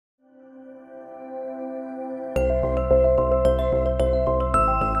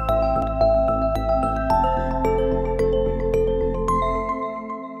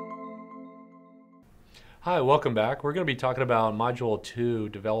Hi, welcome back. We're going to be talking about Module 2,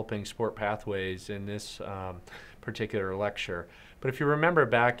 Developing Sport Pathways, in this particular lecture. But if you remember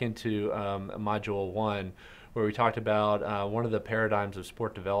back into Module 1, where we talked about one of the paradigms of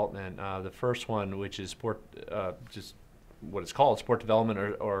sport development, the first one, which is just what it's called, sport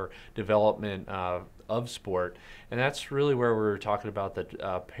development or development of sport. And that's really where we're talking about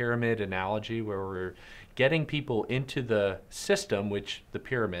the pyramid analogy, where we're getting people into the system, which the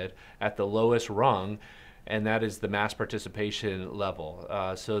pyramid, at the lowest rung, and that is the mass participation level.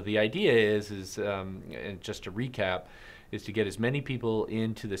 So the idea is and just to recap, is to get as many people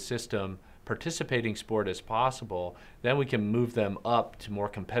into the system participating sport as possible. Then we can move them up to more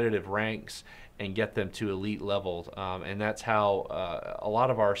competitive ranks and get them to elite levels. And that's how a lot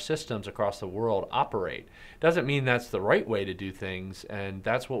of our systems across the world operate. Doesn't mean that's the right way to do things, and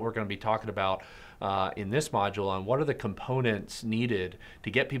that's what we're going to be talking about in this module on what are the components needed to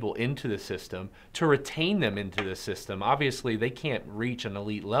get people into the system, to retain them into the system. Obviously, they can't reach an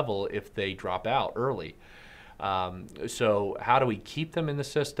elite level if they drop out early. So how do we keep them in the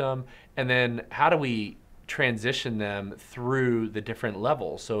system? And then how do we transition them through the different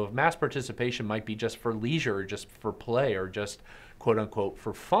levels? So if mass participation might be just for leisure, or just for play, or just quote unquote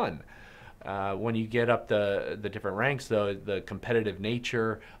for fun. When you get up the different ranks, though, the competitive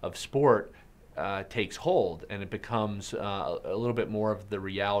nature of sport takes hold, and it becomes a little bit more of the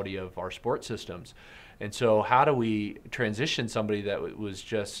reality of our sport systems. And so how do we transition somebody that was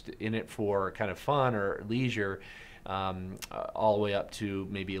just in it for kind of fun or leisure all the way up to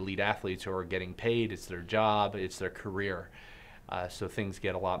maybe elite athletes who are getting paid? It's their job, it's their career. So things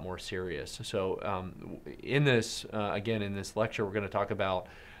get a lot more serious. So in this, again, in this lecture, we're going to talk about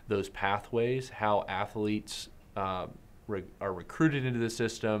those pathways, how athletes are recruited into the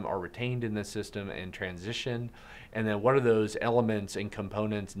system, are retained in the system, and transition, and then what are those elements and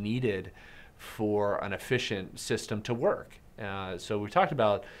components needed for an efficient system to work. So we talked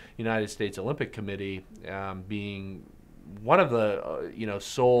about United States Olympic Committee being one of the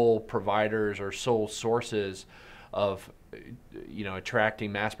sole providers or sole sources of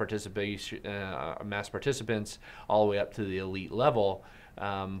attracting mass participation, mass participants all the way up to the elite level.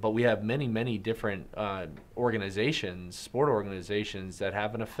 But we have many different organizations, sport organizations, that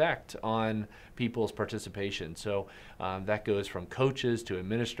have an effect on people's participation. So that goes from coaches to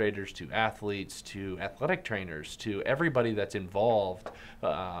administrators to athletes to athletic trainers to everybody that's involved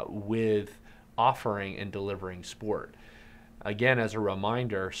with offering and delivering sport. Again, as a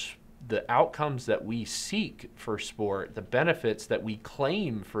reminder, the outcomes that we seek for sport, the benefits that we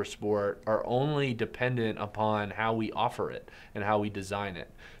claim for sport, are only dependent upon how we offer it and how we design it.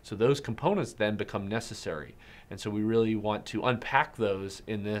 So those components then become necessary. And so we really want to unpack those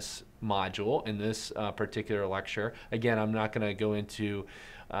in this module, in this particular lecture. Again, I'm not going to go into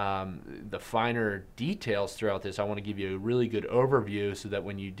the finer details throughout this. I want to give you a really good overview so that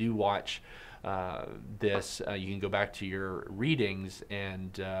when you do watch this, you can go back to your readings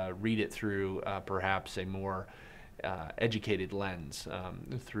and read it through perhaps a more educated lens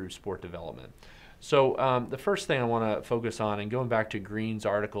through sport development. So the first thing I want to focus on, and going back to Green's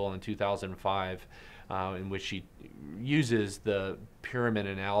article in 2005, in which she uses the pyramid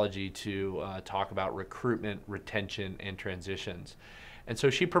analogy to talk about recruitment, retention, and transitions. And so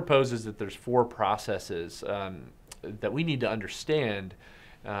she proposes that there's 4 processes that we need to understand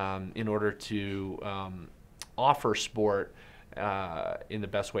in order to offer sport in the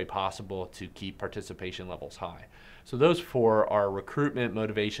best way possible to keep participation levels high. So those 4 are recruitment,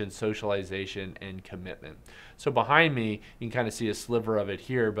 motivation, socialization, and commitment. So behind me, you can kind of see a sliver of it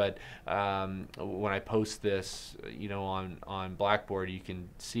here, but when I post this, on Blackboard, you can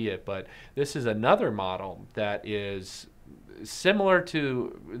see it. But this is another model that is similar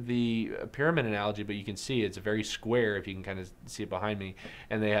to the pyramid analogy, but you can see it's very square if you can kind of see it behind me,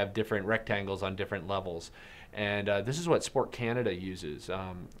 and they have different rectangles on different levels. And this is what Sport Canada uses,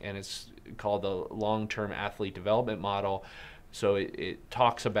 and it's called the long-term athlete development model. So it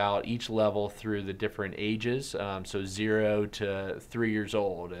talks about each level through the different ages, so 0 to 3 years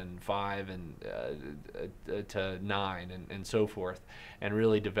old, and 5 to 9, and so forth, and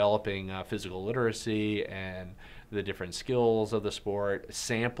really developing physical literacy and the different skills of the sport,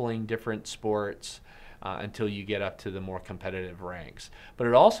 sampling different sports until you get up to the more competitive ranks. But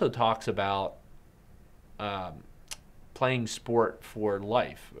it also talks about playing sport for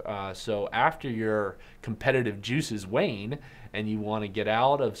life. So after your competitive juices wane and you want to get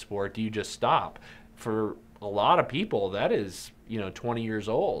out of sport, do you just stop? For a lot of people, that is 20 years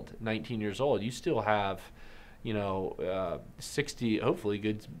old, 19 years old. You still have 60, hopefully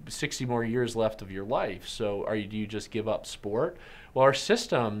good 60 more years left of your life. So do you just give up sport? Well, our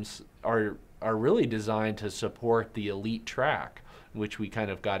systems are are really designed to support the elite track, which we kind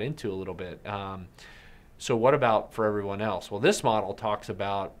of got into a little bit. So what about for everyone else? Well, this model talks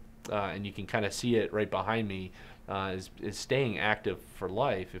about, and you can kind of see it right behind me, is staying active for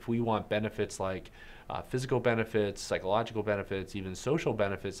life. If we want benefits like physical benefits, psychological benefits, even social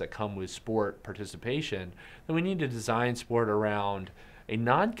benefits that come with sport participation, then we need to design sport around a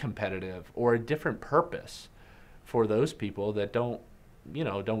non-competitive or a different purpose for those people that don't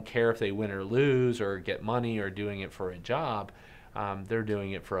care if they win or lose or get money or doing it for a job. They're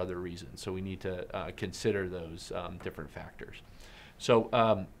doing it for other reasons. So we need to consider those different factors.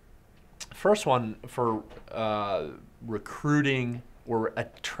 So first one for recruiting or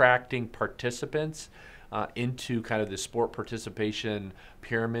attracting participants into kind of the sport participation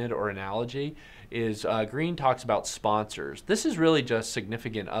pyramid or analogy is Green talks about sponsors. This is really just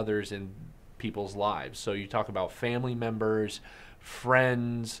significant others in people's lives. So you talk about family members,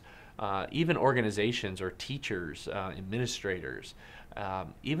 friends, even organizations or teachers, administrators,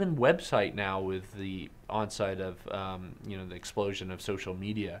 even website now with the onset of the explosion of social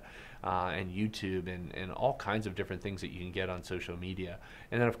media and YouTube and all kinds of different things that you can get on social media.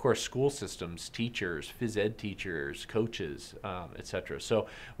 And then of course school systems, teachers, phys ed teachers, coaches, etc. So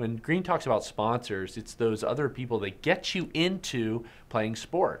when Green talks about sponsors, it's those other people that get you into playing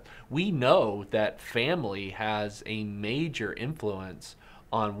sport. We know that family has a major influence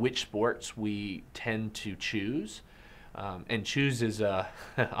on which sports we tend to choose. And choose is a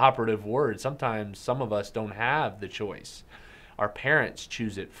operative word. Sometimes some of us don't have the choice. Our parents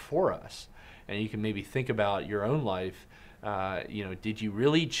choose it for us. And you can maybe think about your own life. Did you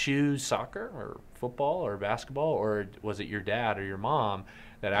really choose soccer or football or basketball, or was it your dad or your mom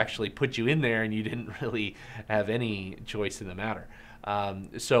that actually put you in there and you didn't really have any choice in the matter?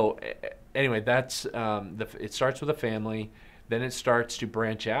 So anyway, that's it starts with a family. Then it starts to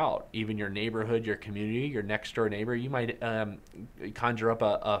branch out. Even your neighborhood, your community, your next door neighbor. You might conjure up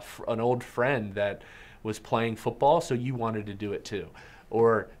an old friend that was playing football, so you wanted to do it too.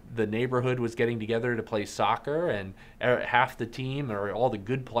 Or the neighborhood was getting together to play soccer, and half the team or all the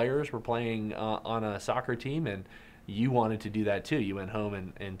good players were playing on a soccer team, and you wanted to do that too. You went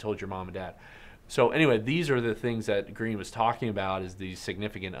home and told your mom and dad. So anyway, these are the things that Green was talking about, is these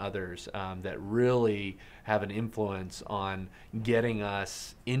significant others that really have an influence on getting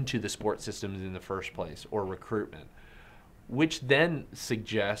us into the sports systems in the first place, or recruitment, which then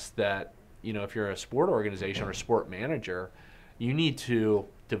suggests that, if you're a sport organization or a sport manager, you need to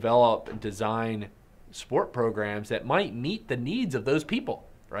develop and design sport programs that might meet the needs of those people,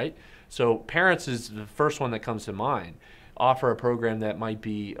 right? So parents is the first one that comes to mind. Offer a program that might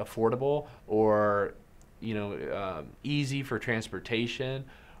be affordable or easy for transportation,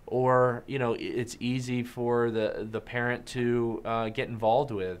 or it's easy for the parent to get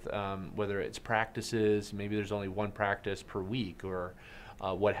involved with, whether it's practices, maybe there's only one practice per week, or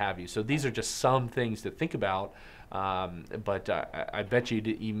what have you. So these are just some things to think about, but I bet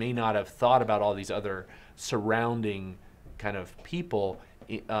you may not have thought about all these other surrounding kind of people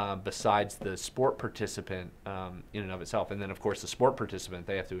besides the sport participant in and of itself. And then of course the sport participant,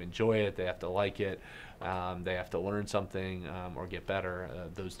 they have to enjoy it, they have to like it, they have to learn something or get better,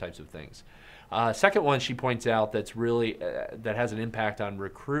 those types of things. Second one she points out that's really that has an impact on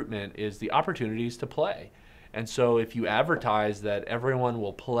recruitment is the opportunities to play. And so if you advertise that everyone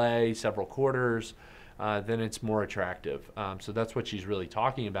will play several quarters, then it's more attractive. So that's what she's really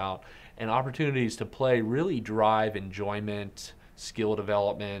talking about. And opportunities to play really drive enjoyment, skill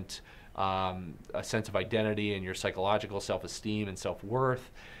development, a sense of identity, and your psychological self-esteem and self-worth.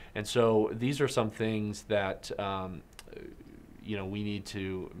 And so these are some things that we need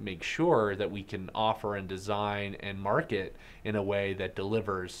to make sure that we can offer and design and market in a way that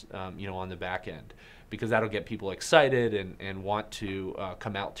delivers on the back end, because that'll get people excited and want to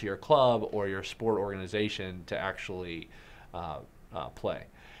come out to your club or your sport organization to actually play.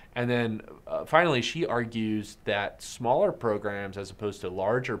 And then finally, she argues that smaller programs as opposed to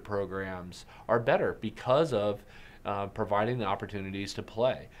larger programs are better because of providing the opportunities to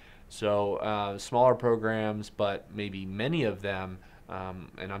play. So smaller programs, but maybe many of them,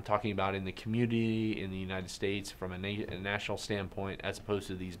 and I'm talking about in the community, in the United States from a national standpoint, as opposed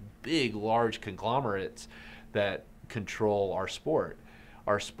to these big, large conglomerates that control our sport.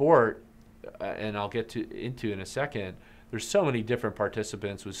 Our sport, and I'll get into in a second, there's so many different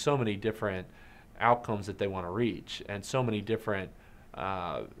participants with so many different outcomes that they want to reach, and so many different,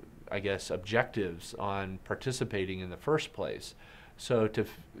 objectives on participating in the first place. So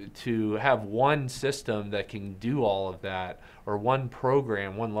to have one system that can do all of that, or one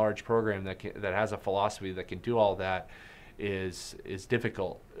program, one large program that has a philosophy that can do all that, is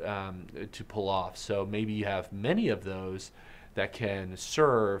difficult to pull off. So maybe you have many of those that can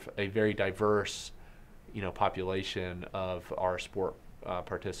serve a very diverse, population of our sport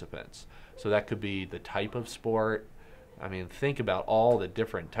participants. So that could be the type of sport. I mean, think about all the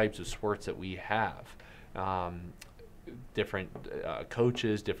different types of sports that we have. Different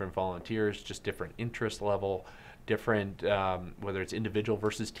coaches, different volunteers, just different interest level, different, whether it's individual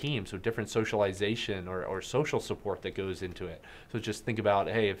versus team, so different socialization or social support that goes into it. So just think about,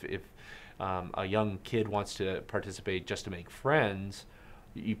 hey, if a young kid wants to participate just to make friends,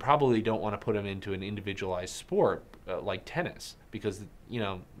 you probably don't want to put them into an individualized sport like tennis, because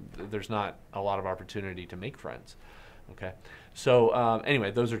there's not a lot of opportunity to make friends. Okay, so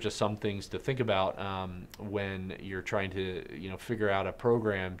anyway, those are just some things to think about when you're trying to figure out a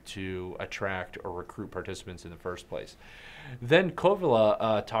program to attract or recruit participants in the first place. Then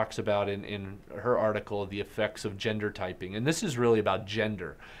Kovila talks about in her article the effects of gender typing, and this is really about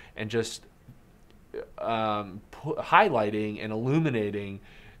gender and just highlighting and illuminating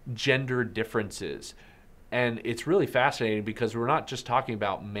gender differences. And it's really fascinating because we're not just talking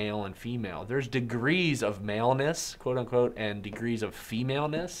about male and female. There's degrees of maleness, quote unquote, and degrees of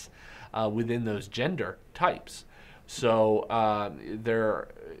femaleness within those gender types. So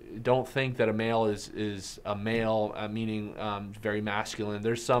don't think that a male is a male, meaning very masculine.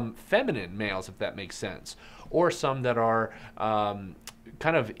 There's some feminine males, if that makes sense, or some that are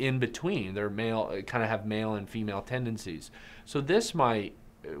kind of in between. They're male, kind of have male and female tendencies. So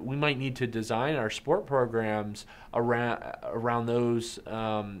we might need to design our sport programs around those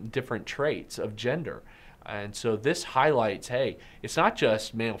different traits of gender. And so this highlights, hey, it's not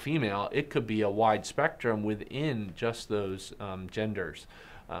just male, female, it could be a wide spectrum within just those genders.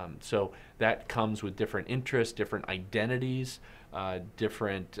 So that comes with different interests, different identities,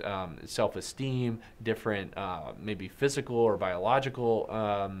 different self-esteem, different maybe physical or biological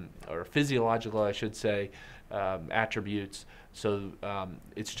or physiological, I should say, attributes. So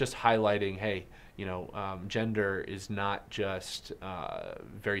it's just highlighting, hey, gender is not just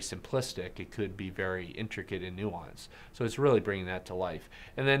very simplistic. It could be very intricate and nuanced. So it's really bringing that to life.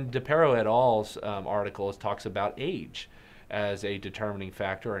 And then DePero et al.'s article talks about age as a determining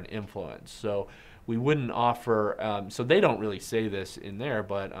factor and influence. So we wouldn't offer, so they don't really say this in there,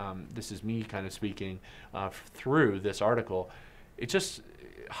 but this is me kind of speaking through this article. It just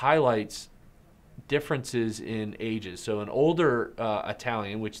highlights differences in ages. So an older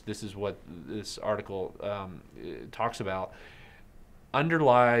Italian, which this is what this article talks about,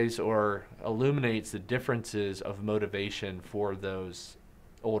 underlies or illuminates the differences of motivation for those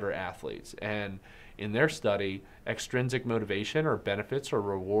older athletes. And in their study, extrinsic motivation or benefits or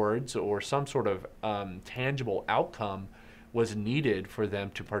rewards or some sort of tangible outcome was needed for them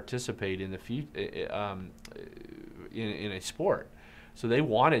to participate in in a sport. So they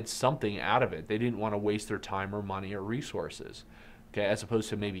wanted something out of it. They didn't want to waste their time or money or resources, okay, as opposed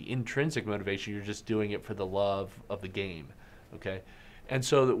to maybe intrinsic motivation. You're just doing it for the love of the game, okay? And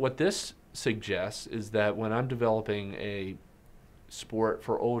so what this suggests is that when I'm developing a sport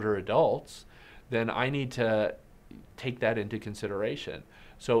for older adults, then I need to take that into consideration.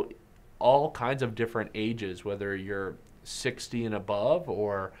 So all kinds of different ages, whether you're 60 and above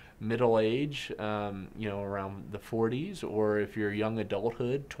or middle age, around the 40s, or if you're young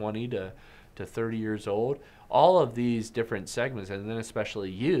adulthood, 20 to 30 years old, all of these different segments, and then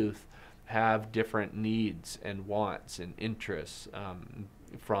especially youth, have different needs and wants and interests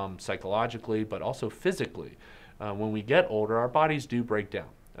from psychologically, but also physically. When we get older, our bodies do break down.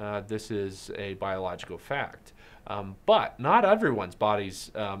 This is a biological fact. But not everyone's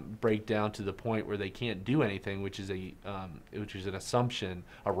bodies break down to the point where they can't do anything, which is an assumption,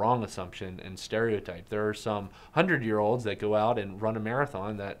 a wrong assumption and stereotype. There are some 100-year-olds that go out and run a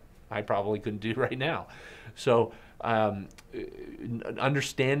marathon that I probably couldn't do right now. So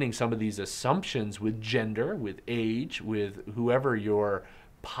understanding some of these assumptions with gender, with age, with whoever your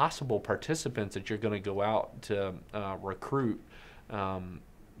possible participants that you're going to go out to recruit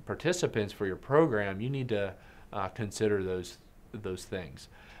participants for your program, you need to consider those things.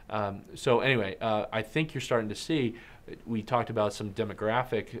 So anyway, I think you're starting to see, we talked about some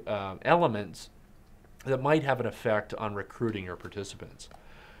demographic elements that might have an effect on recruiting your participants.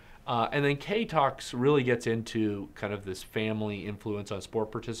 And then Kay really gets into kind of this family influence on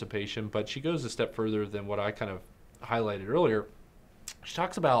sport participation, but she goes a step further than what I kind of highlighted earlier. She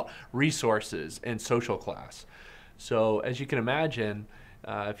talks about resources and social class. So as you can imagine,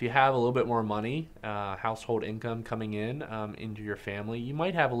 if you have a little bit more money, household income coming in into your family, you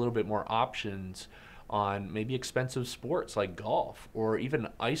might have a little bit more options on maybe expensive sports like golf or even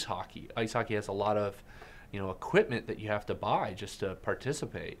ice hockey. Ice hockey has a lot of equipment that you have to buy just to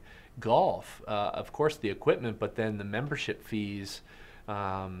participate. Golf, of course, the equipment, but then the membership fees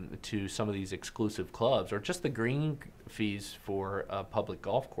to some of these exclusive clubs, or just the green fees for public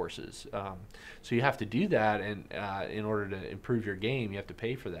golf courses. So you have to do that, and in order to improve your game, you have to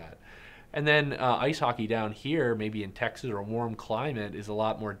pay for that. And then ice hockey down here, maybe in Texas or a warm climate, is a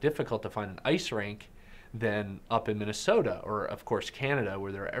lot more difficult to find an ice rink than up in Minnesota or, of course, Canada,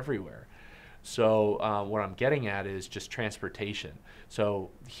 where they're everywhere. So what I'm getting at is just transportation. So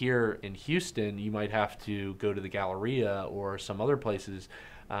here in Houston, you might have to go to the Galleria or some other places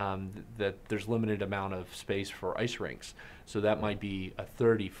that there's limited amount of space for ice rinks. So that might be a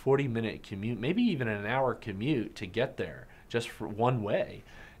 30, 40-minute commute, maybe even an hour commute to get there just for one way.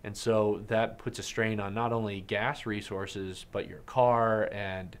 And so that puts a strain on not only gas resources, but your car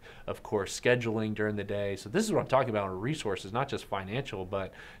and, of course, scheduling during the day. So this is what I'm talking about, resources, not just financial,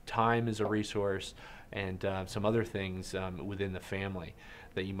 but time is a resource, and some other things within the family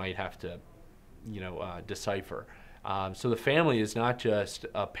that you might have to, decipher. So the family is not just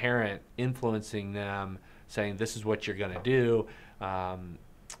a parent influencing them, saying this is what you're going to do,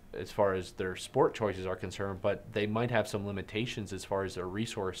 as far as their sport choices are concerned, but they might have some limitations as far as their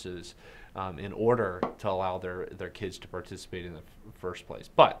resources in order to allow their kids to participate in the first place.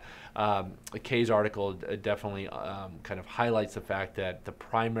 But Kay's article definitely kind of highlights the fact that the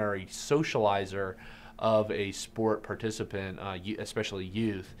primary socializer of a sport participant, especially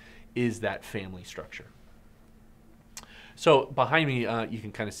youth, is that family structure. So behind me, you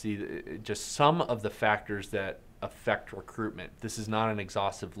can kind of see just some of the factors that affect recruitment. This is not an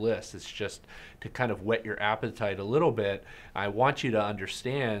exhaustive list. It's just to kind of whet your appetite a little bit. I want you to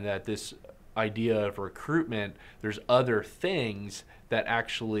understand that this idea of recruitment, there's other things that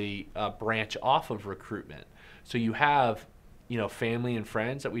actually branch off of recruitment. So you have, family and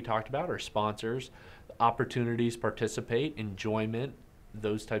friends that we talked about, or sponsors, opportunities, participate, enjoyment,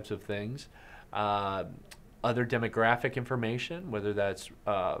 those types of things. Other demographic information, whether that's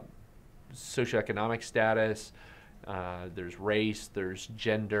socioeconomic status, there's race, there's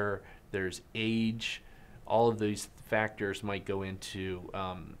gender, there's age. All of these factors might go into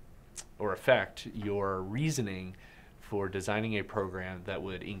or affect your reasoning for designing a program that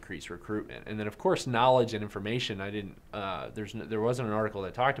would increase recruitment. And then, of course, knowledge and information. There wasn't an article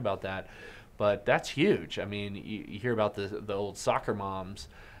that talked about that, but that's huge. I mean, you hear about the old soccer moms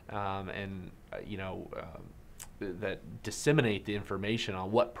that disseminate the information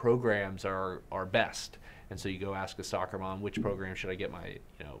on what programs are best. And so you go ask a soccer mom, which program should I get my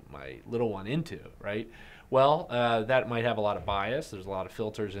little one into, right? Well, that might have a lot of bias. There's a lot of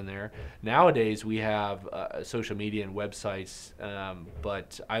filters in there. Nowadays we have social media and websites,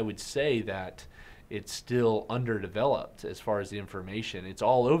 but I would say that it's still underdeveloped as far as the information. It's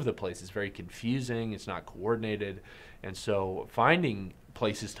all over the place. It's very confusing. It's not coordinated. And so finding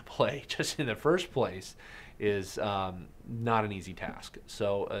places to play just in the first place is not an easy task.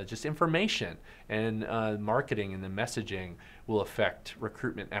 So just information and marketing and the messaging will affect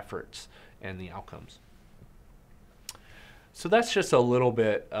recruitment efforts and the outcomes. So that's just a little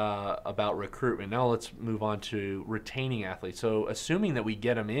bit about recruitment. Now let's move on to retaining athletes. So assuming that we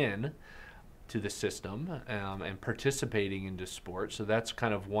get them in to the system and participating into sports, so that's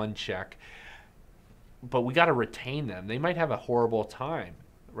kind of one check. But we got to retain them. They might have a horrible time,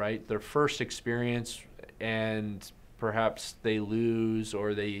 right? Their first experience, and perhaps they lose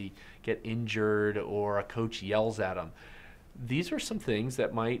or they get injured or a coach yells at them. These are some things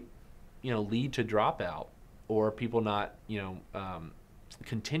that might, lead to dropout or people not,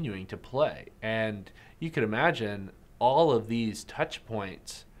 continuing to play. And you could imagine all of these touch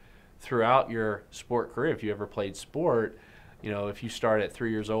points throughout your sport career. If you ever played sport, if you start at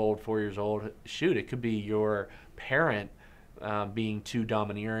 3 years old, 4 years old, shoot, it could be your parent being too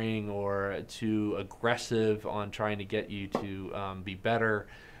domineering or too aggressive on trying to get you to be better,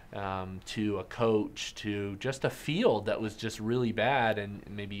 to a coach, to just a field that was just really bad and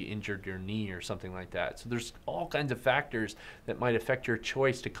maybe injured your knee or something like that. So there's all kinds of factors that might affect your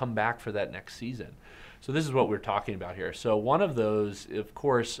choice to come back for that next season. So this is what we're talking about here. So one of those, of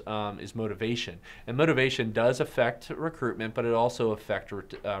course, is motivation. And motivation does affect recruitment, but it also affects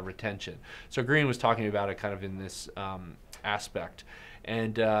retention. So Green was talking about it kind of in this aspect.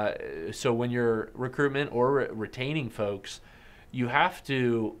 And so when you're recruitment or retaining folks, you have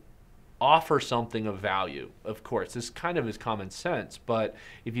to offer something of value. Of course, this kind of is common sense, but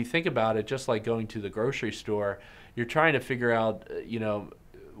if you think about it, just like going to the grocery store, you're trying to figure out,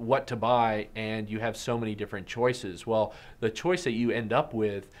 what to buy, and you have so many different choices. Well, the choice that you end up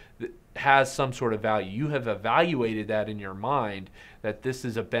with has some sort of value. You have evaluated that in your mind, that this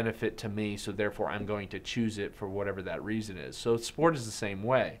is a benefit to me, so therefore I'm going to choose it for whatever that reason is. So sport is the same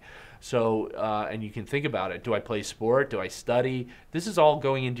way. So, and you can think about it. Do I play sport? Do I study? This is all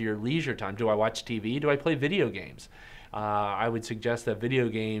going into your leisure time. Do I watch TV? Do I play video games? I would suggest that video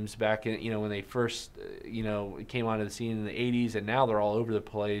games back in, when they first, came onto the scene in the 80s, and now they're all over the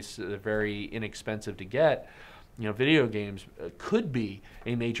place. They're very inexpensive to get. Video games could be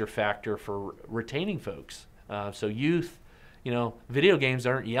a major factor for retaining folks. So youth, video games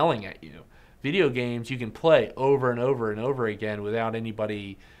aren't yelling at you. Video games you can play over and over and over again without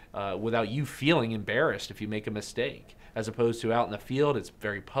anybody, without you feeling embarrassed if you make a mistake. As opposed to out in the field, it's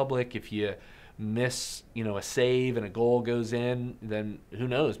very public. If you miss, a save and a goal goes in, then who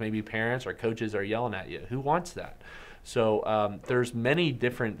knows? Maybe parents or coaches are yelling at you. Who wants that? So there's many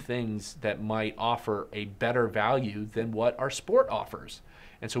different things that might offer a better value than what our sport offers.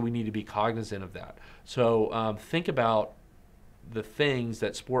 And so we need to be cognizant of that. So think about the things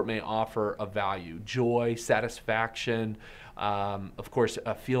that sport may offer of value: joy, satisfaction, of course,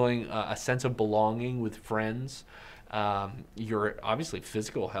 a feeling, a sense of belonging with friends, your obviously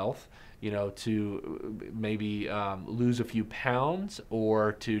physical health, to maybe lose a few pounds,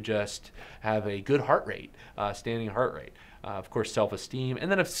 or to just have a good heart rate, standing heart rate. Of course, self-esteem,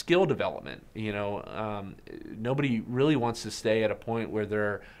 and then of skill development. Nobody really wants to stay at a point where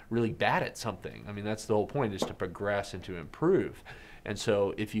they're really bad at something. I mean, that's the whole point, is to progress and to improve. And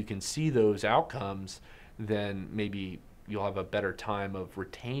so if you can see those outcomes, then maybe you'll have a better time of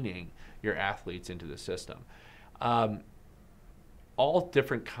retaining your athletes into the system. All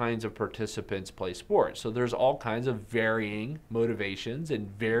different kinds of participants play sports. So there's all kinds of varying motivations and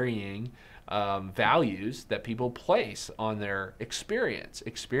varying values that people place on their experience.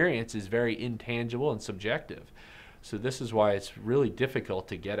 Experience is very intangible and subjective. So this is why it's really difficult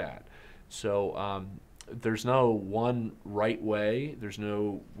to get at. So there's no one right way, there's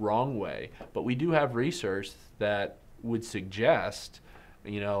no wrong way, but we do have research that would suggest,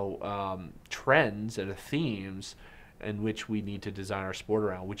 trends and themes in which we need to design our sport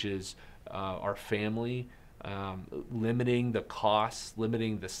around, which is our family, limiting the costs,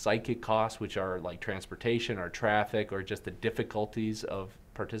 limiting the psychic costs, which are like transportation or traffic or just the difficulties of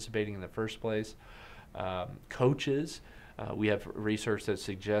participating in the first place. Coaches, we have research that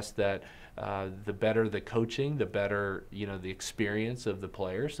suggests that the better the coaching, the better the experience of the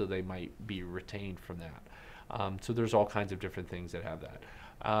players, so they might be retained from that. So there's all kinds of different things that have that.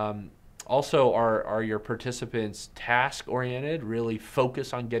 Also, are your participants task-oriented, really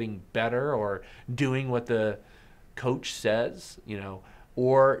focus on getting better or doing what the coach says,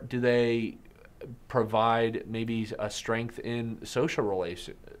 or do they provide maybe a strength in social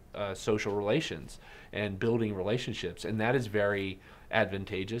relations and building relationships? And that is very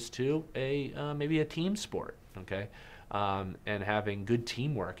advantageous to maybe a team sport, okay? And having good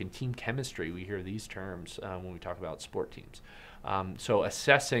teamwork and team chemistry. We hear these terms when we talk about sport teams. So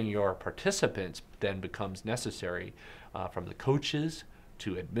assessing your participants then becomes necessary, from the coaches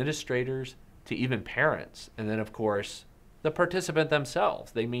to administrators to even parents. And then, of course, the participant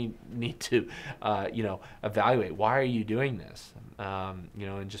themselves. They may need to, evaluate, why are you doing this?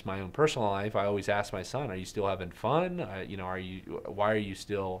 In just my own personal life, I always ask my son, are you still having fun? Why are you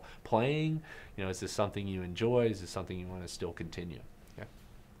still playing? Is this something you enjoy? Is this something you want to still continue? Okay.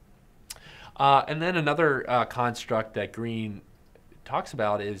 And then another construct that Green talks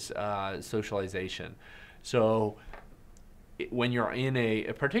about is socialization. So when you're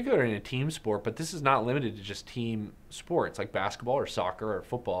particularly in a team sport, but this is not limited to just team sports like basketball or soccer or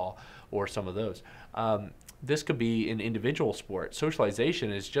football or some of those. This could be an individual sport.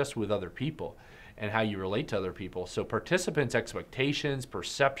 Socialization is just with other people and how you relate to other people. So participants' expectations,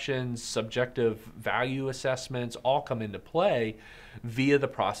 perceptions, subjective value assessments all come into play via the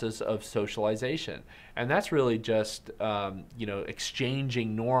process of socialization. And that's really just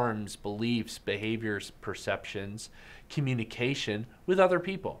exchanging norms, beliefs, behaviors, perceptions, communication with other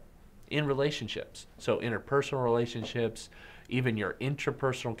people in relationships. So interpersonal relationships, even your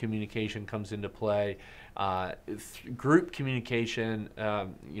interpersonal communication comes into play. Group communication,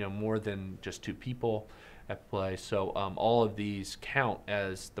 more than just two people at play. So all of these count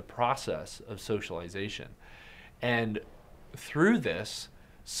as the process of socialization. And through this,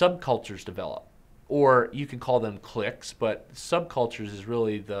 subcultures develop, or you can call them cliques, but subcultures is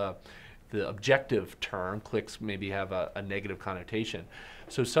really the objective term. Cliques maybe have a negative connotation.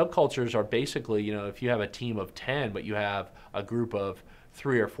 So subcultures are basically, if you have a team of 10, but you have a group of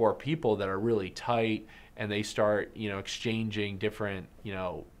 3 or 4 people that are really tight, and they start, exchanging different,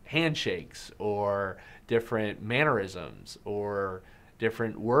 handshakes or different mannerisms or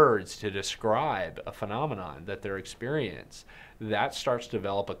different words to describe a phenomenon that they're experiencing, that starts to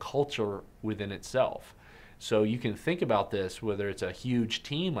develop a culture within itself. So you can think about this, whether it's a huge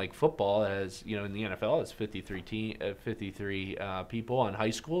team like football, as in the NFL, it's 53 people. On high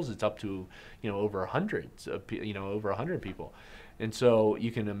schools, it's up to over 100, over 100 people. And so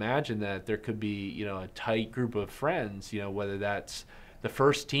you can imagine that there could be a tight group of friends, whether that's the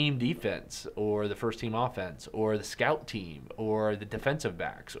first team defense or the first team offense or the scout team or the defensive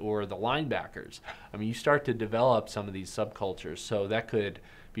backs or the linebackers. I mean, you start to develop some of these subcultures. So that could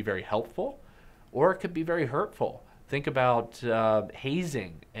be very helpful, or it could be very hurtful. Think about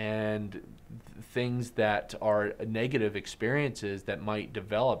hazing and things that are negative experiences that might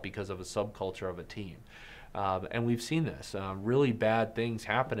develop because of a subculture of a team. And we've seen this, really bad things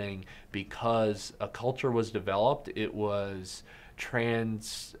happening because a culture was developed. It was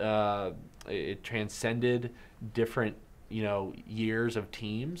it transcended different years of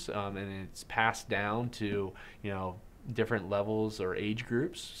teams, and it's passed down to different levels or age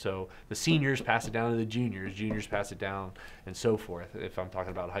groups. So the seniors pass it down to the juniors pass it down, and so forth, if I'm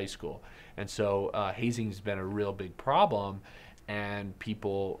talking about high school. And so hazing's been a real big problem, and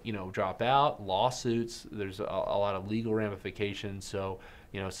people drop out, lawsuits, there's a lot of legal ramifications. So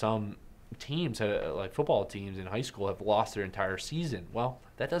some teams, like football teams in high school, have lost their entire season. Well,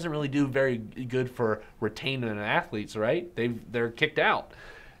 that doesn't really do very good for retaining athletes, right? They're kicked out.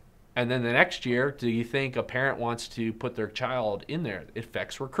 And then the next year, do you think a parent wants to put their child in there? It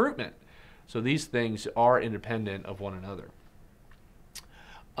affects recruitment. So these things are independent of one another.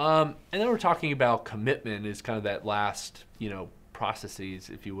 And then we're talking about commitment is kind of that last, processes,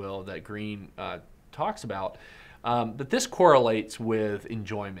 if you will, that Green talks about. But this correlates with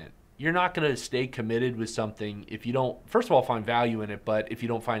enjoyment. You're not going to stay committed with something if you don't, first of all, find value in it, but if you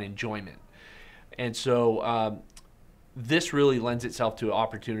don't find enjoyment. And so this really lends itself to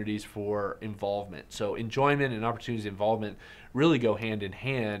opportunities for involvement. So enjoyment and opportunities of involvement really go hand in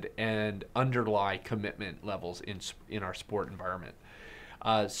hand and underlie commitment levels in our sport environment.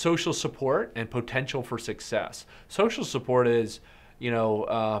 Social support and potential for success. Social support is,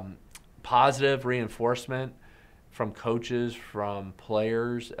 positive reinforcement from coaches, from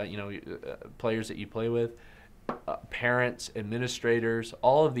players, players that you play with, parents, administrators,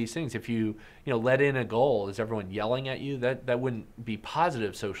 all of these things. If you let in a goal, is everyone yelling at you? That wouldn't be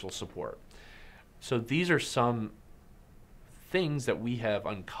positive social support. So these are some things that we have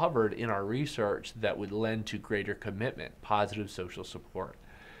uncovered in our research that would lend to greater commitment, positive social support.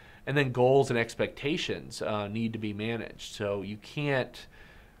 And then goals and expectations need to be managed. So you can't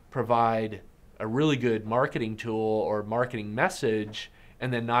provide a really good marketing tool or marketing message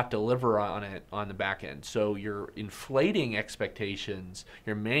and then not deliver on it on the back end. So you're inflating expectations,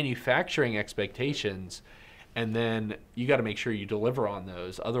 you're manufacturing expectations, and then you got to make sure you deliver on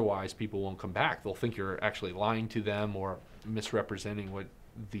those. Otherwise, people won't come back. They'll think you're actually lying to them or misrepresenting what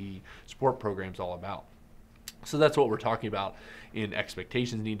the sport program's all about. So that's what we're talking about in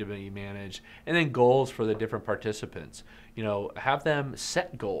expectations need to be managed. And then goals for the different participants. Have them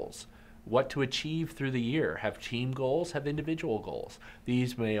set goals, what to achieve through the year. Have team goals, have individual goals.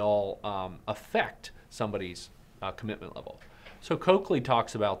 These may all affect somebody's commitment level. So Coakley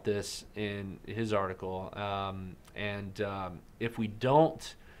talks about this in his article. If we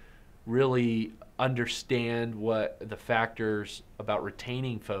don't really understand what the factors about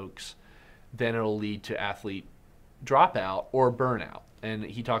retaining folks, then it'll lead to athlete dropout or burnout. And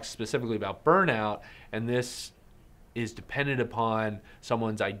he talks specifically about burnout, and this is dependent upon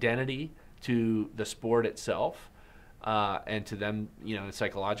someone's identity to the sport itself, and to them,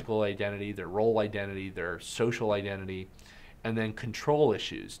 psychological identity, their role identity, their social identity, and then control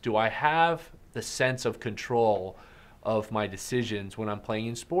issues. Do I have the sense of control of my decisions when I'm playing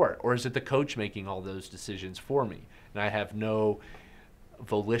in sport, or is it the coach making all those decisions for me, and I have no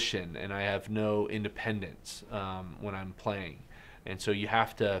volition and I have no independence when I'm playing? And so you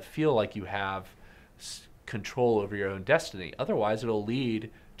have to feel like you have control over your own destiny. Otherwise, it'll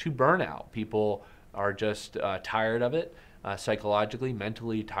lead to burnout. People are just tired of it, psychologically,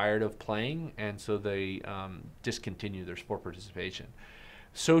 mentally tired of playing, and so they discontinue their sport participation.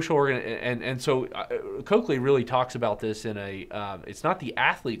 Social and so Coakley really talks about this in a it's not the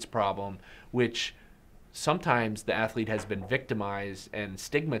athlete's problem, which sometimes the athlete has been victimized and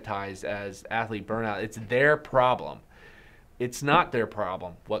stigmatized as athlete burnout. It's their problem. It's not their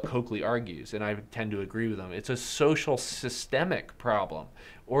problem, what Coakley argues, and I tend to agree with him. It's a social systemic problem,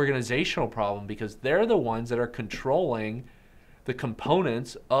 organizational problem, because they're the ones that are controlling the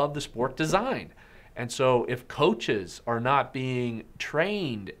components of the sport design. And so if coaches are not being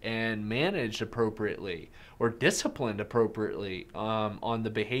trained and managed appropriately or disciplined appropriately on the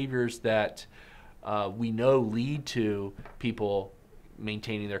behaviors that we know lead to people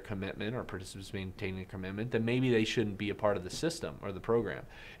maintaining their commitment or participants maintaining their commitment, then maybe they shouldn't be a part of the system or the program.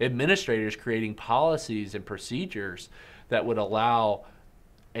 Administrators creating policies and procedures that would allow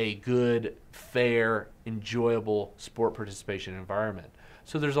a good, fair, enjoyable sport participation environment.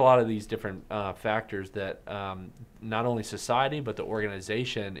 So there's a lot of these different factors that not only society but the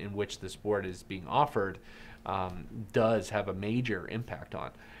organization in which the sport is being offered does have a major impact on.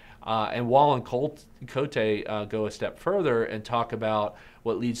 And Wall and Cote go a step further and talk about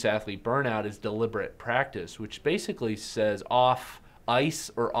what leads to athlete burnout is deliberate practice, which basically says off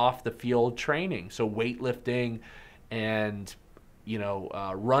ice or off the field training. So weightlifting and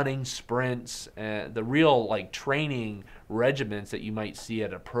running sprints, the real like training regimens that you might see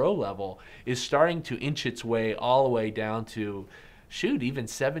at a pro level is starting to inch its way all the way down to, even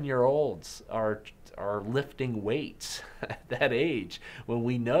 7-year-olds are lifting weights at that age when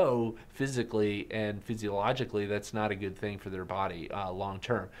we know physically and physiologically that's not a good thing for their body long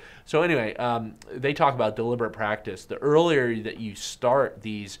term. So anyway, they talk about deliberate practice. The earlier that you start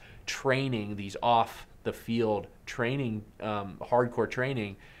these training, these off the field training, hardcore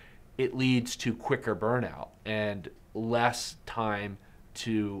training, it leads to quicker burnout and less time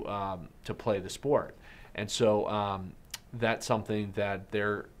to play the sport. And so that's something that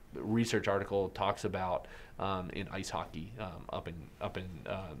their research article talks about in ice hockey up in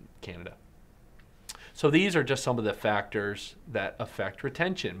Canada. So these are just some of the factors that affect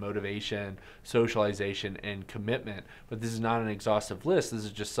retention, motivation, socialization, and commitment. But this is not an exhaustive list. This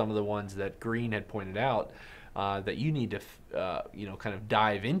is just some of the ones that Green had pointed out that you need to kind of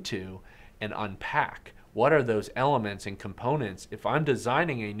dive into and unpack. What are those elements and components? If I'm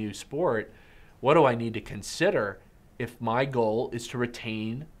designing a new sport, what do I need to consider if my goal is to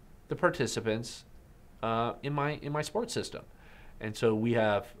retain the participants in my sports system? And so we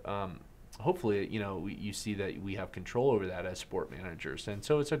have hopefully, you see that we have control over that as sport managers. And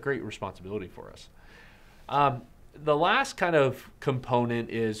so it's a great responsibility for us. The last kind of component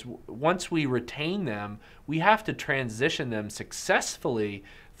is once we retain them, we have to transition them successfully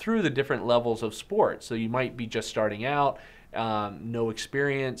through the different levels of sport. So you might be just starting out, no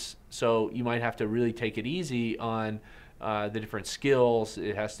experience. So you might have to really take it easy on the different skills.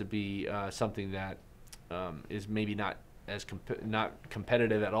 It has to be something that is maybe not as not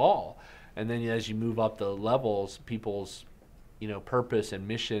competitive at all. And then as you move up the levels, people's purpose and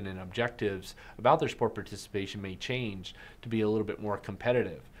mission and objectives about their sport participation may change to be a little bit more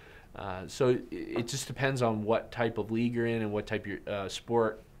competitive. So it just depends on what type of league you're in and what type of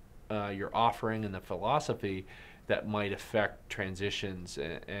sport you're offering and the philosophy that might affect transitions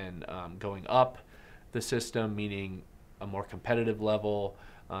and going up the system, meaning a more competitive level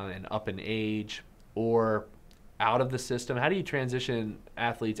and up in age, or out of the system. How do you transition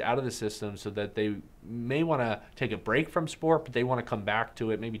athletes out of the system so that they may want to take a break from sport, but they want to come back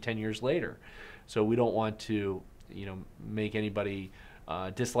to it maybe 10 years later? So we don't want to, make anybody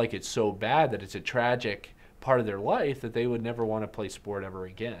dislike it so bad that it's a tragic part of their life that they would never want to play sport ever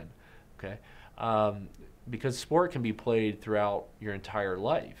again. Okay, because sport can be played throughout your entire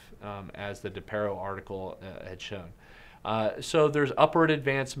life, as the DePero article had shown. So there's upward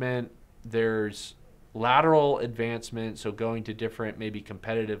advancement. There's lateral advancement, so going to different maybe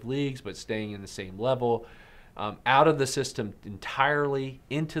competitive leagues but staying in the same level. Out of the system entirely,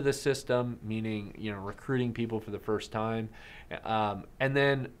 into the system, meaning recruiting people for the first time. And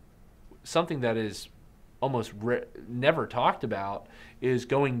then something that is almost never talked about is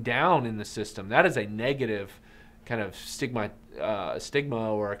going down in the system. That is a negative kind of stigma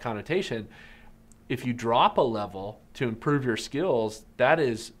or a connotation. If you drop a level to improve your skills, that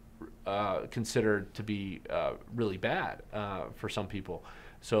is considered to be really bad for some people.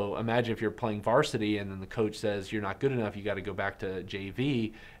 So imagine if you're playing varsity and then the coach says you're not good enough, you got to go back to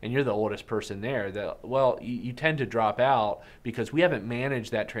JV, and you're the oldest person there. You tend to drop out because we haven't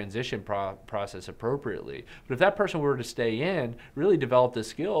managed that transition process appropriately. But if that person were to stay in, really develop the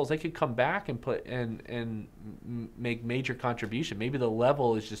skills, they could come back and put and make major contribution. Maybe the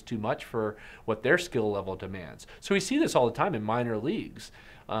level is just too much for what their skill level demands. So we see this all the time in minor leagues,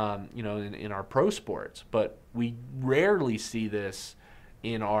 in our pro sports, but we rarely see this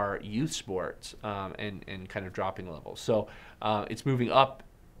in our youth sports and kind of dropping levels. So it's moving up,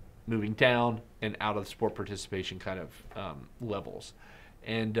 moving down, and out of the sport participation kind of levels.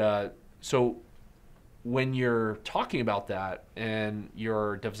 And so when you're talking about that and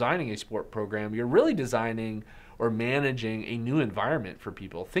you're designing a sport program, you're really designing or managing a new environment for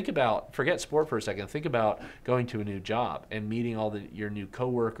people. Think about, forget sport for a second, think about going to a new job and meeting all your new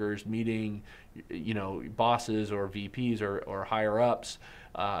coworkers, meeting, you know, bosses or VPs or higher ups,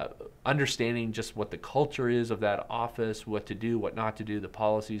 understanding just what the culture is of that office, what to do, what not to do, the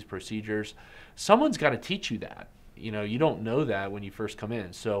policies, procedures. Someone's got to teach you that. You know, you don't know that when you first come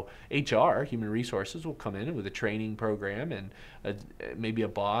in. So HR, human resources, will come in with a training program, and maybe a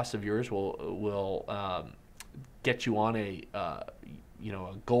boss of yours will get you on a you know,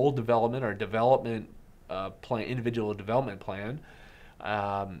 a goal development or development plan, individual development plan.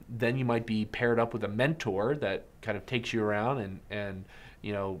 Then you might be paired up with a mentor that kind of takes you around and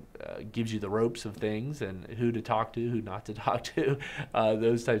you know, gives you the ropes of things and who to talk to, who not to talk to,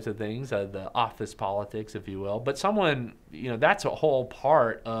 those types of things, the office politics, if you will. But someone, you know, that's a whole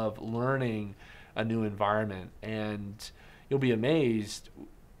part of learning a new environment. And you'll be amazed,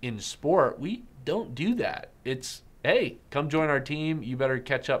 in sport, we don't do that. It's, hey, come join our team. You better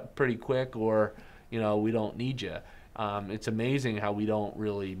catch up pretty quick, or, you know, we don't need you. It's amazing how we don't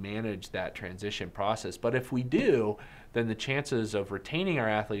really manage that transition process. But if we do, then the chances of retaining our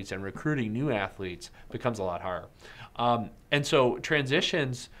athletes and recruiting new athletes becomes a lot higher. And so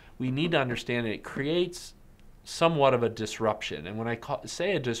transitions, we need to understand it creates somewhat of a disruption. And when I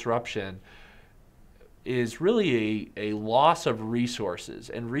say a disruption, is really a loss of resources.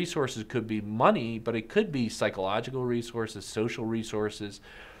 And resources could be money, but it could be psychological resources, social resources,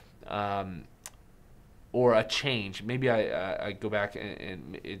 or a change. Maybe I go back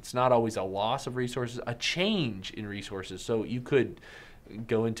and it's not always a loss of resources, a change in resources. So you could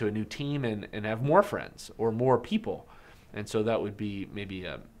go into a new team and have more friends or more people. And so that would be maybe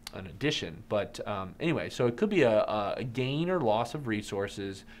an addition. But anyway, so it could be a gain or loss of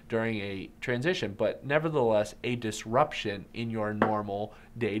resources during a transition, but nevertheless a disruption in your normal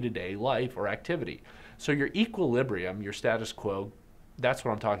day-to-day life or activity. So your equilibrium, your status quo, that's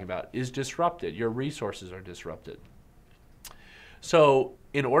what I'm talking about, is disrupted. Your resources are disrupted. So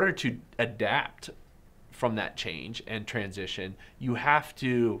in order to adapt from that change and transition, you have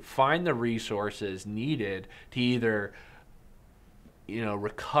to find the resources needed to either, you know,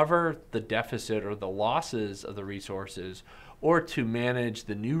 recover the deficit or the losses of the resources, or to manage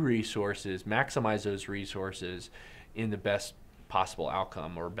the new resources, maximize those resources in the best possible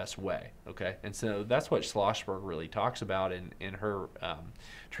outcome or best way. Okay, and so that's what Schlossberg really talks about in her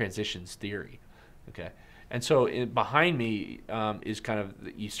transitions theory. Okay, and so behind me is kind of,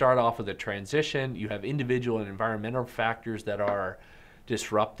 you start off with a transition, you have individual and environmental factors that are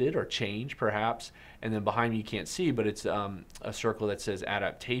disrupted or change perhaps, and then behind me you can't see, but it's a circle that says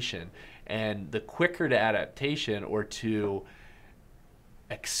adaptation. And the quicker to adaptation, or to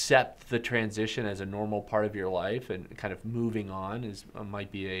accept the transition as a normal part of your life and kind of moving on, is might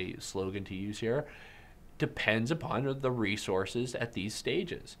be a slogan to use here, depends upon the resources at these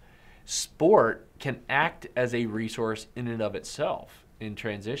stages. Sport can act as a resource in and of itself in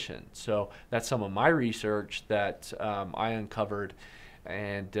transition. So that's some of my research that I uncovered,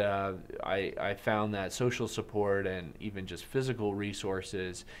 and I found that social support and even just physical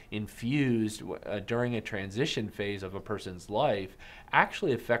resources infused during a transition phase of a person's life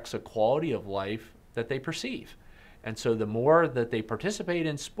actually affects the quality of life that they perceive. And so the more that they participate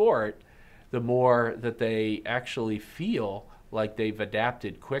in sport, the more that they actually feel like they've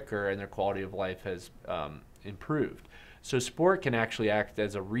adapted quicker and their quality of life has improved. So sport can actually act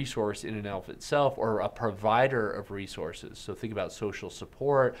as a resource in and of itself, or a provider of resources. So think about social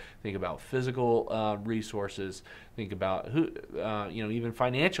support, think about physical resources, think about you know, even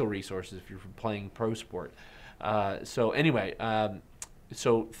financial resources if you're playing pro sport. So anyway,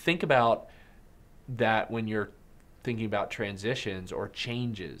 so think about that when you're thinking about transitions or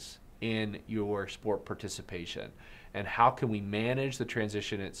changes in your sport participation, and how can we manage the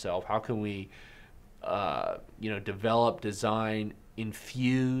transition itself? How can we you know, develop, design,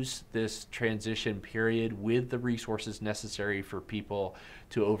 infuse this transition period with the resources necessary for people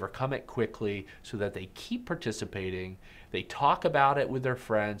to overcome it quickly, so that they keep participating, they talk about it with their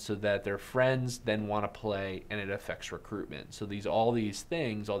friends, so that their friends then want to play, and it affects recruitment. So all these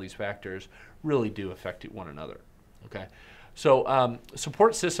things, all these factors really do affect one another. Okay, so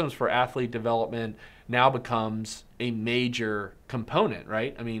support systems for athlete development now becomes a major component,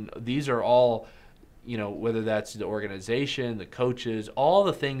 right? I mean, these are all, you know, whether that's the organization, the coaches, all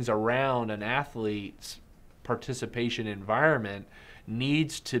the things around an athlete's participation environment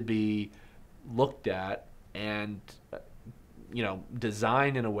needs to be looked at and, you know,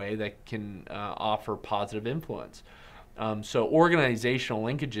 designed in a way that can offer positive influence. So organizational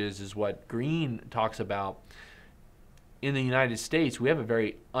linkages is what Green talks about. in the United States, we have a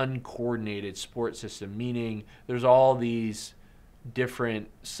very uncoordinated sport system, meaning there's all these different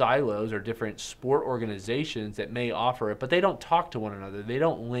silos or different sport organizations that may offer it, but they don't talk to one another. They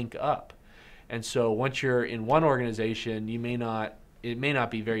don't link up. And so once you're in one organization, it may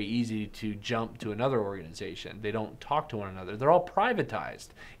not be very easy to jump to another organization. They don't talk to one another. They're all privatized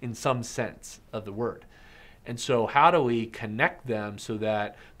in some sense of the word. And so how do we connect them so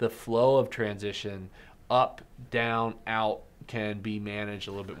that the flow of transition up, down, out can be managed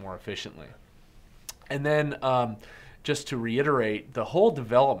a little bit more efficiently? And then just to reiterate, the whole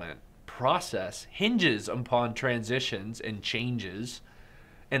development process hinges upon transitions and changes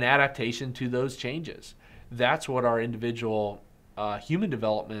and adaptation to those changes. That's what our individual human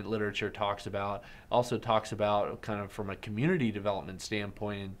development literature talks about. Also talks about kind of from a community development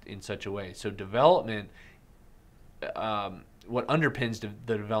standpoint in such a way. So development, what underpins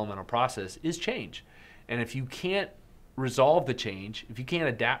the developmental process is change. And if you can't resolve the change, if you can't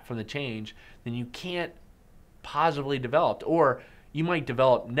adapt from the change, then you can't positively develop, or you might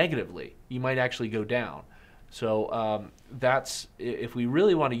develop negatively. You might actually go down. So that's, if we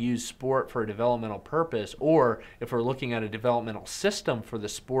really want to use sport for a developmental purpose, or if we're looking at a developmental system for the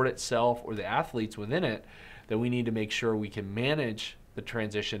sport itself or the athletes within it, then we need to make sure we can manage the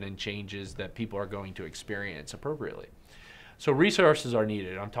transition and changes that people are going to experience appropriately. So resources are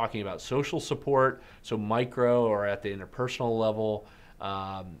needed. I'm talking about social support, so micro or at the interpersonal level,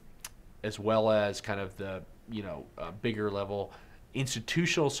 as well as kind of the bigger level,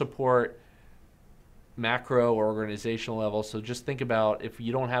 institutional support, macro or organizational level. So just think about, if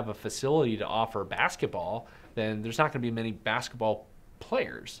you don't have a facility to offer basketball, then there's not going to be many basketball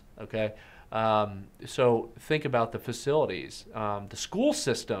players, okay? So think about the facilities. The school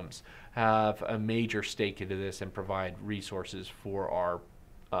systems have a major stake into this and provide resources for our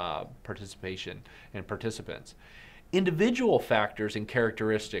participation and participants. Individual factors and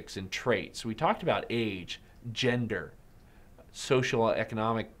characteristics and traits. We talked about age, gender, social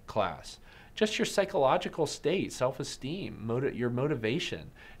economic class, just your psychological state, self-esteem, your motivation,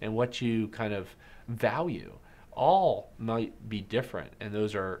 and what you kind of value. All might be different, and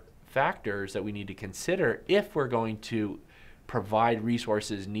those are factors that we need to consider if we're going to provide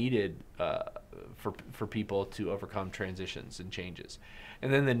resources needed for people to overcome transitions and changes.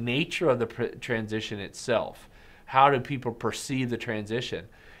 And then the nature of the transition itself. How do people perceive the transition?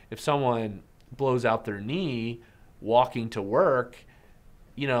 If someone blows out their knee walking to work,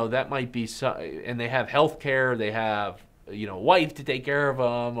 that might be and they have health care, they have a wife to take care of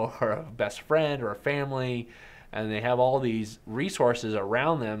them, or a best friend or a family, and they have all these resources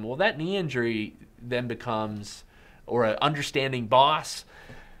around them. Well, that knee injury then becomes, or an understanding boss,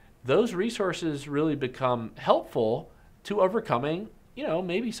 those resources really become helpful to overcoming,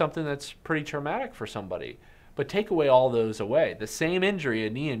 maybe something that's pretty traumatic for somebody. But take away all those away. The same injury, a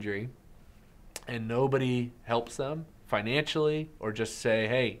knee injury, and nobody helps them financially, or just say,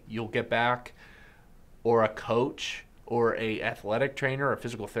 hey, you'll get back, or a coach or a athletic trainer or a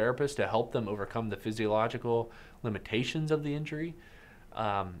physical therapist to help them overcome the physiological limitations of the injury.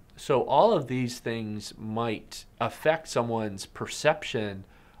 So all of these things might affect someone's perception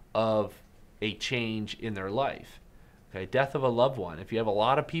of a change in their life. Okay, death of a loved one. If you have a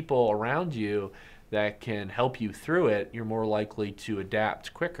lot of people around you that can help you through it, you're more likely to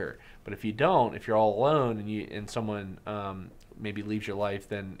adapt quicker. But if you don't, if you're all alone and someone maybe leaves your life,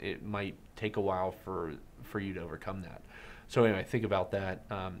 then it might take a while for you to overcome that. So anyway, think about that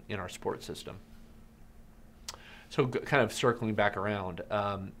in our sports system. So kind of circling back around.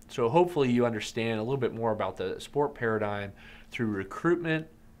 So hopefully you understand a little bit more about the sport paradigm through recruitment,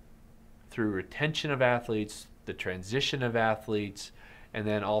 through retention of athletes, the transition of athletes, and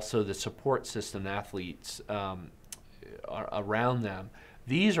then also the support system athletes around them.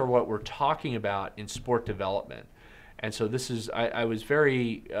 These are what we're talking about in sport development. And so this is, I was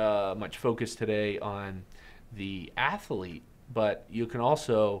very much focused today on the athlete, but you can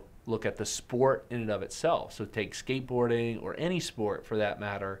also look at the sport in and of itself. So take skateboarding or any sport for that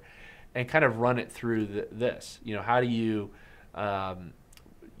matter and kind of run it through this. How do you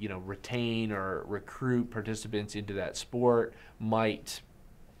retain or recruit participants into that sport might,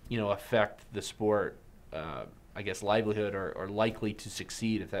 affect the sport, I guess, livelihood or likely to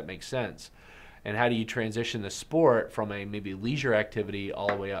succeed, if that makes sense. And how do you transition the sport from a maybe leisure activity all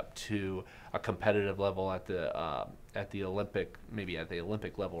the way up to a competitive level at the Olympic, maybe at the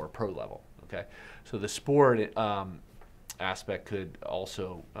Olympic level or pro level? Okay, so the sport aspect could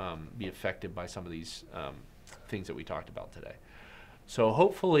also be affected by some of these things that we talked about today. So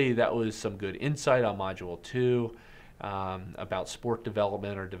hopefully that was some good insight on Module 2 about sport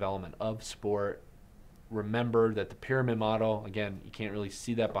development or development of sport. remember that the pyramid model, again, you can't really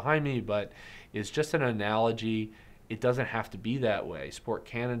see that behind me, but is just an analogy. It doesn't have to be that way. Sport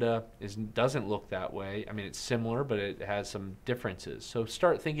Canada doesn't look that way. I mean, it's similar, but it has some differences. So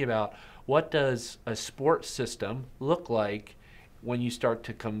start thinking about, what does a sport system look like when you start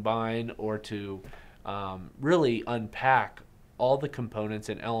to combine or to really unpack all the components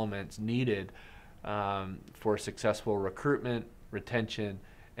and elements needed for successful recruitment, retention,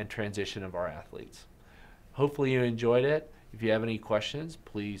 and transition of our athletes. Hopefully you enjoyed it. If you have any questions,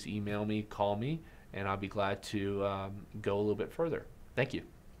 please email me, call me, and I'll be glad to go a little bit further. Thank you.